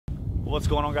What's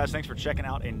going on, guys? Thanks for checking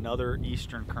out another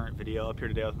Eastern Current video. Up here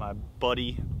today with my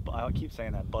buddy, I keep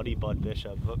saying that, buddy, Bud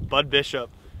Bishop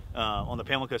on the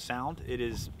Pamlico Sound. It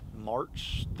is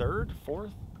March 3rd,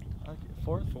 4th.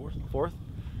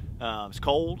 It's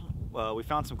cold. We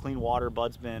found some clean water.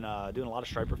 Bud's been doing a lot of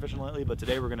striper fishing lately, but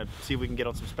today we're gonna see if we can get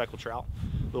on some speckled trout,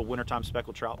 a little wintertime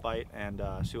speckled trout bite, and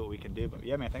see what we can do. But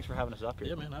yeah, man, thanks for having us up here.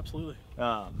 Yeah, man, absolutely.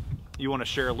 You want to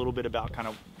share a little bit about kind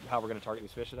of how we're gonna target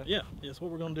these fish today? Yeah. So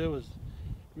what we're gonna do is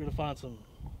we're gonna find some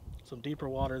deeper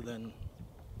water than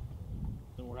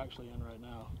we're actually in right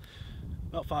now.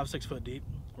 About 5-6 foot deep.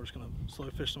 We're just gonna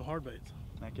slowly fish some hard baits.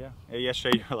 Heck yeah.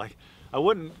 Yesterday you were like, I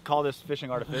wouldn't call this fishing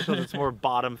artificials. It's more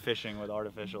bottom fishing with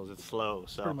artificials. It's slow,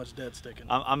 so pretty much dead sticking.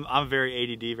 I'm very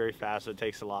ADD, very fast, so it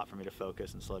takes a lot for me to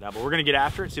focus and slow down. But we're gonna get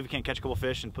after it, see if we can't catch a couple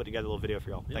fish and put together a little video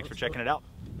for y'all. Yeah, thanks for checking it out.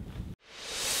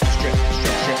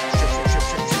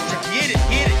 Hit it.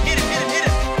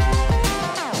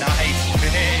 Nice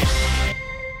fish.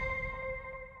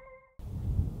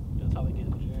 That's how they get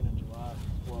in June and July.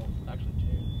 Well, actually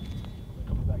June. They're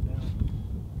coming back down.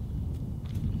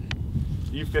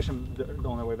 You fish them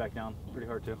on their way back down pretty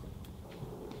hard too.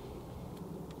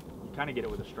 You kind of get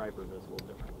it with a striper, but it's a little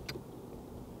different.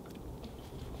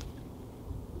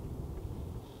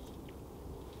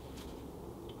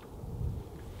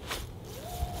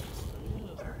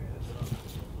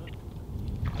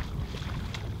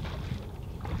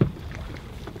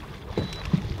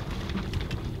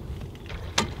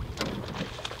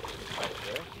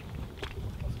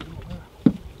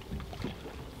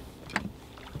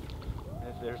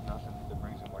 There's nothing that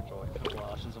brings him more joy.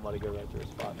 Watching somebody go right through a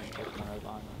spot and then catch him right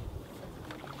behind them.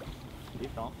 He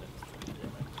thumped it.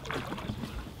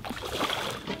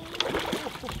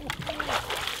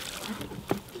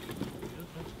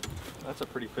 That's a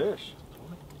pretty fish.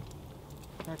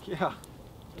 Heck yeah.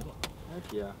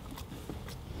 Heck yeah.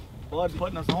 Bud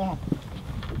putting us on him.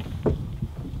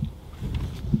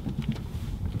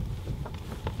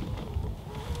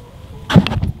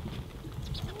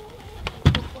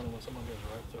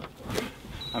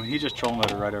 I mean, he just troll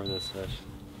motored right over this fish.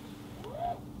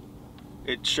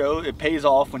 It pays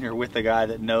off when you're with a guy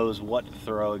that knows what to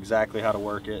throw, exactly how to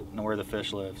work it, and where the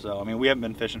fish live. So, I mean, we haven't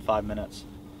been fishing 5 minutes,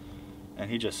 and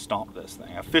he just stomped this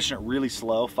thing. I'm fishing it really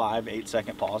slow, 5-8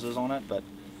 second pauses on it, but,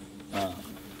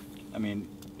 I mean,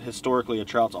 historically, a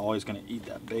trout's always going to eat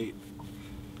that bait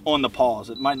on the pause.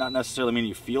 It might not necessarily mean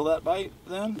you feel that bite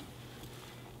then.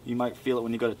 You might feel it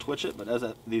when you go to twitch it, but as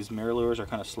these mirror lures are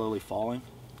kind of slowly falling,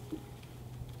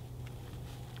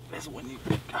 that's when you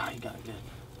got it good.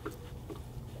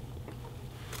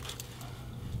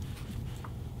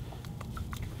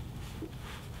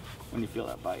 When you feel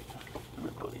that bite. Come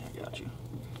here, buddy, I got you.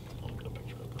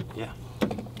 Yeah.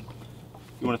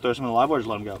 You want to throw some in the live wire or just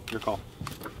let them go? Your call.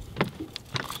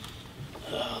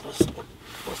 Let's let them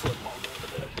all go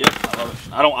today. Yep, I love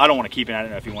it. I don't want to keep it. I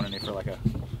don't know if you want any for like a.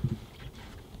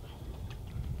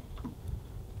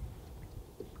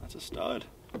 That's a stud.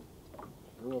 I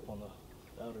grew up on the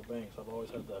Outer Banks. I've always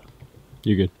had the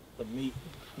meat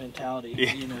mentality,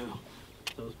 yeah. You know.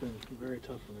 So it's been very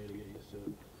tough for me to get used to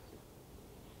it.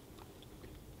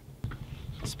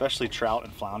 Especially trout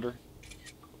and flounder.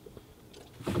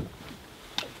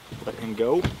 Let him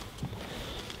go.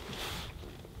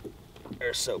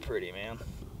 They're so pretty, man.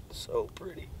 So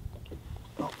pretty.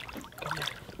 Oh, come here.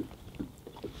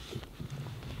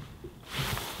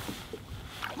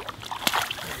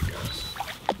 There he goes.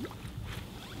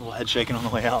 A little head shaking on the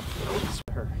way out.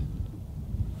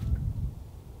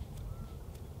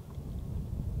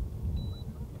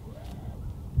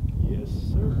 Yes,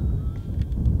 sir.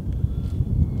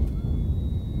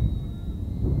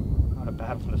 Not a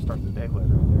bad one to start the day with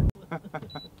right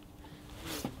there.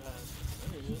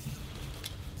 There he is.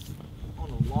 On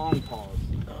a long pause.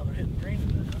 Oh, they're hitting green in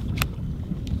there.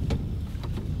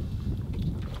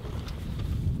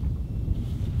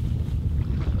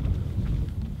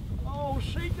 Oh,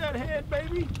 shake that head,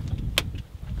 baby.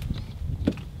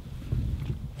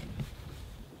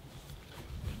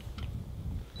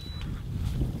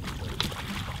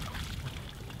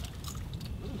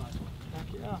 Heck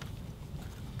yeah.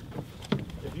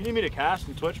 If you need me to cast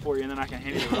and twitch for you, and then I can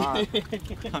hand you the rod.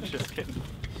 I'm just kidding.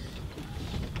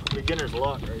 Beginner's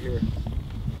luck right here.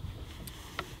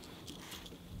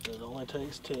 It only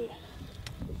takes two.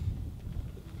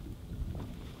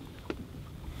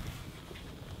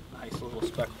 Nice little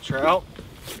speckled trout.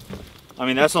 I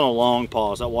mean, that's on a long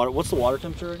pause. That water. What's the water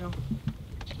temperature right now?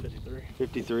 53.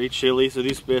 53. Chilly. So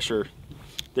these fish are,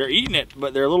 they're eating it,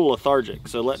 but they're a little lethargic.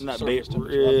 So letting that bait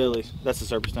really, that's the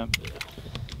surface temp. Yeah.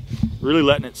 Really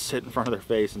letting it sit in front of their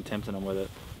face and tempting them with it.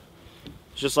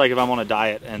 just like if I'm on a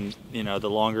diet and, you know, the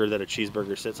longer that a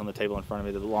cheeseburger sits on the table in front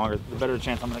of me, the better the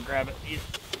chance I'm gonna grab it. Eat it.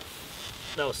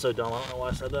 That was so dumb, I don't know why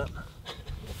I said that.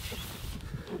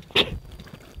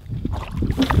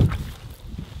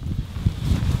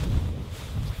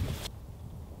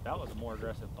 That was a more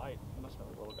aggressive bite. It must have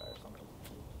been a little guy or something.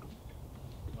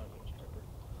 Might have been a striper.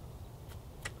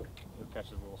 You'll catch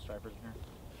the little stripers in here.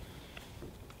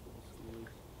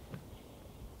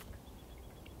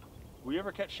 Will you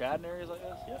ever catch shad in areas like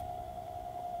this? Yeah.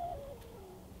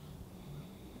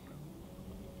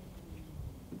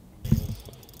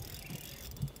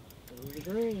 There's the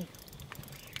green.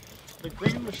 The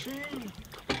green machine.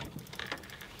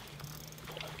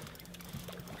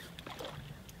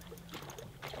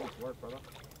 Nice work, brother.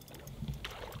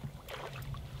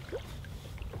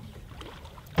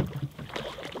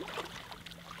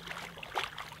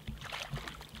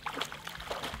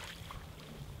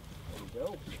 There we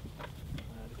go.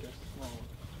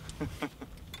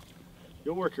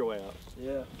 You'll work your way up.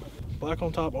 Yeah. Black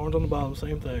on top, orange on the bottom,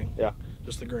 same thing. Yeah.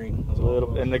 Just the green. A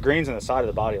little, and the green's on the side of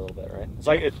the body a little bit, right? It's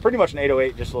like it's pretty much an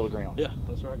 808, just a little green on it. Yeah,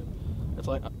 that's right. It's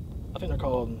like, I think they're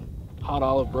called hot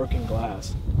olive broken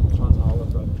glass. Hot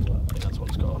olive broken glass. I think that's what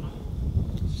it's called.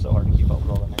 It's so hard to keep up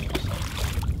with all the names.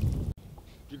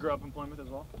 Did you grow up in Plymouth as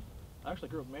well? I actually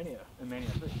grew up in Mania. In Mania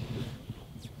too.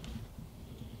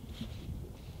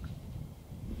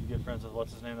 You get friends with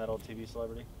what's his name, that old TV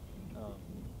celebrity?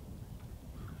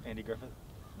 Andy Griffith?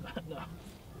 No.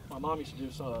 My mom used to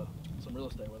do some real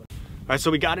estate with her. All right,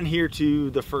 so we got in here to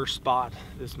the first spot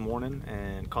this morning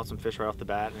and caught some fish right off the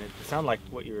bat. And it sounded like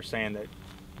what you were saying, that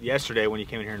yesterday when you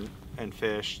came in here and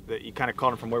fished, that you kind of caught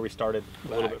them from where we started a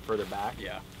little bit further back.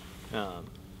 Yeah.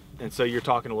 And so you're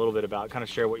talking a little bit about, kind of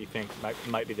share what you think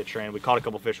might be the trend. We caught a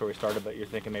couple fish where we started, but you're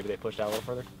thinking maybe they pushed out a little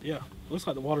further? Yeah. Looks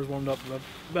like the water's warmed up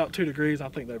about 2 degrees. I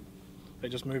think they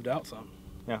just moved out some.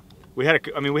 Yeah. We had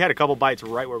a couple bites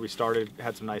right where we started,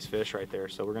 had some nice fish right there.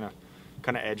 So we're gonna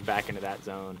kind of edge back into that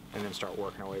zone and then start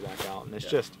working our way back out. And it's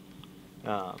just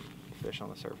fish on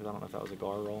the surface. I don't know if that was a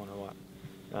gar rolling or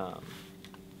what.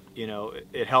 You know,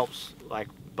 it helps, like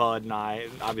Bud and I,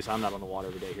 obviously I'm not on the water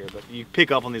every day here, but you pick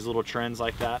up on these little trends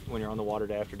like that when you're on the water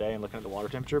day after day and looking at the water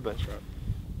temperature.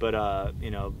 But,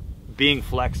 you know, being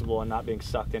flexible and not being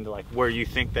sucked into like where you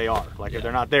think they are. Like if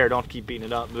they're not there, don't keep beating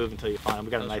it up, move until you find them.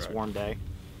 We got a nice warm day.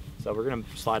 So we're gonna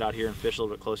slide out here and fish a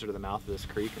little bit closer to the mouth of this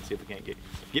creek and see if we can't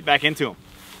get back into them.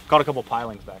 Caught a couple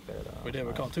pilings back there though. We did,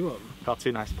 we caught 2 of them. Caught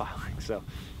 2 nice pilings, so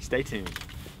stay tuned.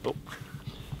 Oh.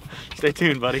 Stay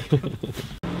tuned, buddy.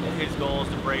 His goal is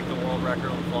to break the world record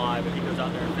on the fly, but he goes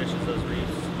out there and fishes those reefs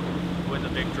when the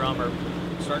big drummer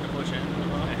starting to push in,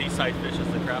 and he sight fishes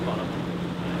the crap out of them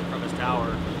from his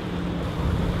tower.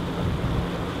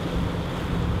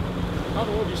 How in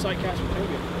the world did you sight catch with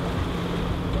Kobe?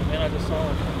 Man, I just saw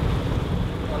him.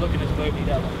 I look at his boat, he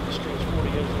got like the stretch 40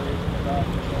 years later.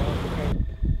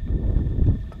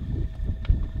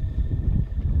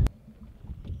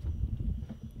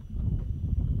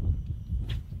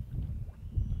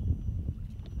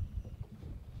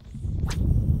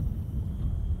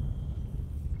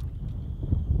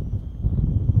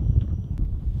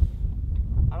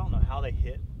 I don't know how they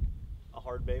hit a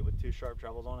hard bait with 2 sharp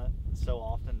trebles on it so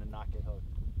often and not get hooked.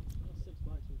 6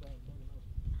 bites we've had.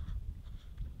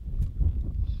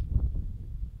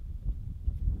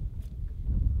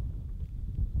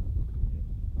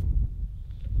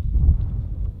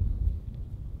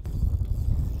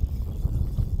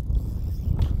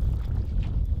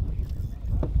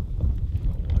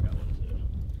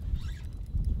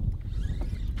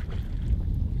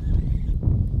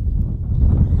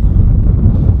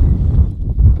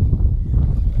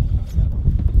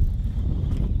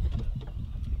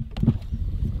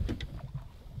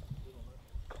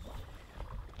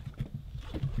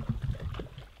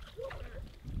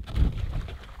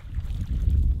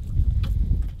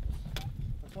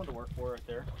 To work for right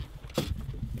there.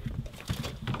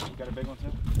 You got a big one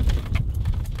too?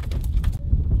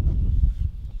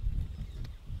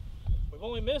 We've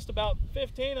only missed about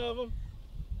 15 of them.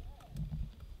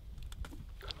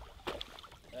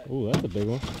 Ooh, that's a big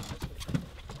one.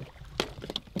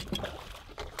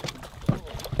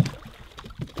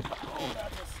 Oh,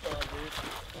 that's a stud, dude.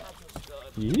 That's a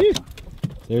stud. Yeah.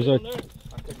 There's our. I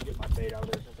couldn't get my bait out of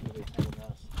there. It's gonna be a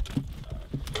mess.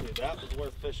 Dude, that was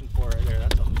worth fishing for right there.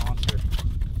 That's a monster.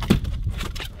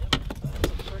 That's a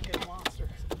freaking monster.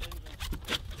 I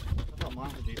thought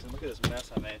mine was decent. Look at this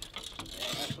mess I made. Yeah,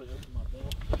 I actually opened my bill.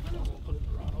 I was gonna put it in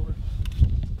the rod holder.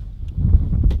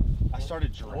 I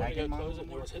started I went to dragging go mine. close it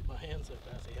and it was hitting my hand so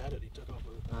fast. He had it. He took off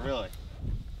with it. Really?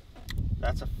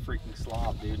 That's a freaking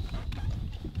slob, dude.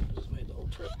 Just made the whole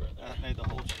trip right there. That made the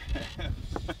whole trip.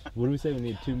 What do we say? We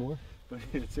need 2 more?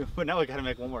 But now we gotta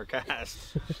make one more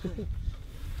cast.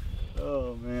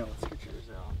 Oh man, let's get yours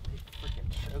out. They freaking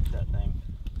choked that thing.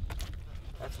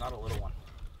 That's not a little one.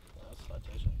 That's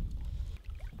citation.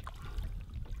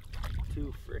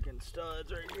 2 freaking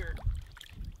studs right here.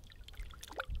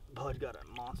 Bud got a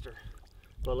monster.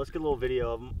 But let's get a little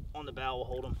video of him on the bow. We'll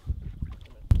hold him.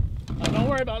 Oh, don't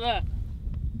worry about that.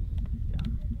 Yeah.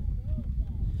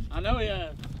 I know he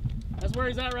that's where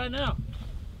he's at right now.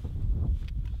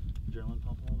 Adrenaline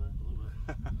pump a little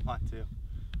bit? Mine too.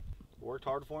 Worked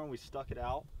hard for him. We stuck it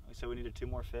out. We said we needed 2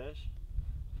 more fish.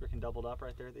 Freaking doubled up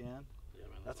right there at the end. Yeah,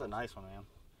 man. That's a nice one, man. I'm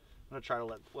gonna try to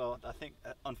let, well, I think,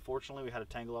 unfortunately, we had a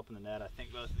tangle up in the net. I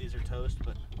think both of these are toast,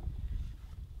 but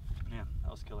man,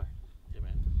 that was killer. Yeah,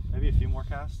 man. Maybe a few more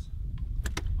casts.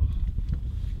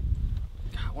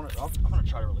 God, I'm gonna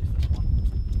try to release this one.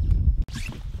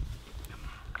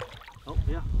 Oh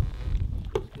yeah,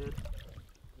 that's good.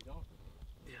 You going?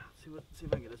 Yeah, see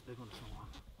if I can get this big one to swim on.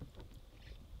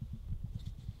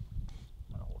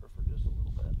 I'm gonna hold her for just a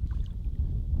little bit.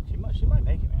 She might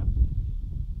make it, man.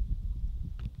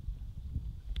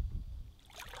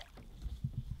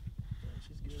 Yeah,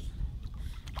 she's good.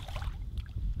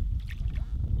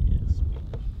 Yes.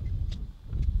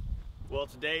 Well,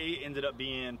 today ended up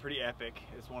being pretty epic.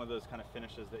 It's one of those kind of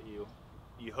finishes that you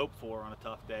hope for on a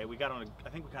tough day. We got on I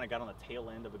think we kind of got on the tail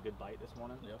end of a good bite this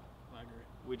morning. Yep, I agree.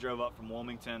 We drove up from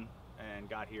Wilmington and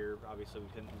got here. Obviously, we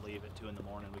couldn't leave at 2 in the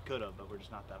morning. We could have, but we're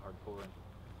just not that hardcore. And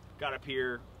got up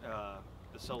here.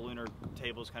 The Solunar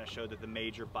tables kind of showed that the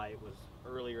major bite was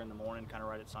earlier in the morning, kind of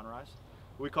right at sunrise.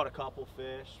 We caught a couple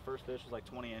fish. First fish was like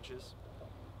 20 inches.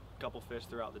 A couple fish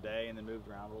throughout the day, and then moved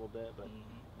around a little bit. But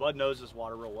Bud knows this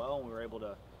water real well, and we were able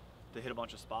to hit a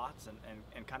bunch of spots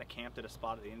and kind of camped at a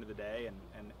spot at the end of the day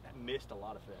and missed a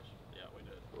lot of fish. Yeah, we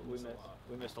did.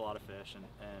 We missed a lot of fish,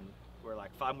 and we're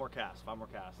like 5 more casts,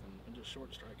 And just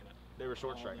short striking it. they were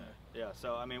short striking it. Yeah.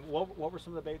 So I mean, what were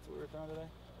some of the baits that we were throwing today?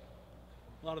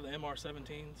 A lot of the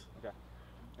MR17s. Okay.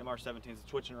 MR17s,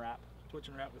 twitch and wrap. Twitch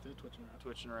and wrap with it, twitch and wrap.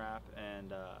 Twitch and wrap,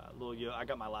 and I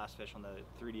got my last fish on the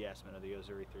 3DS minnow, the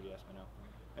Ozuri 3DS minnow,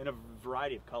 in a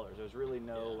variety of colors. There was really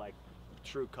no like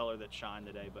true color that shined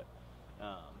today, but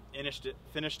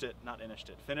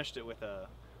finished it with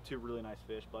 2 really nice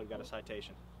fish. Bud got a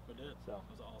citation. We did. So that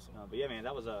was awesome. But yeah, man,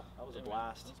 that was a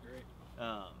blast. That's great.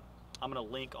 I'm gonna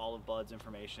link all of Bud's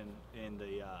information in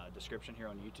the description here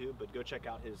on YouTube, but go check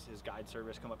out his guide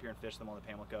service. Come up here and fish them on the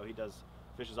Pamlico. He does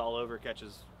fishes all over,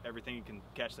 catches everything you can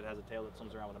catch that has a tail that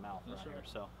swims around with a mouth around here.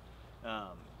 So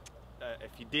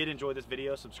if you did enjoy this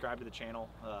video, subscribe to the channel,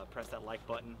 press that like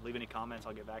button, leave any comments,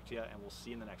 I'll get back to you, and we'll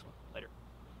see you in the next one. Later.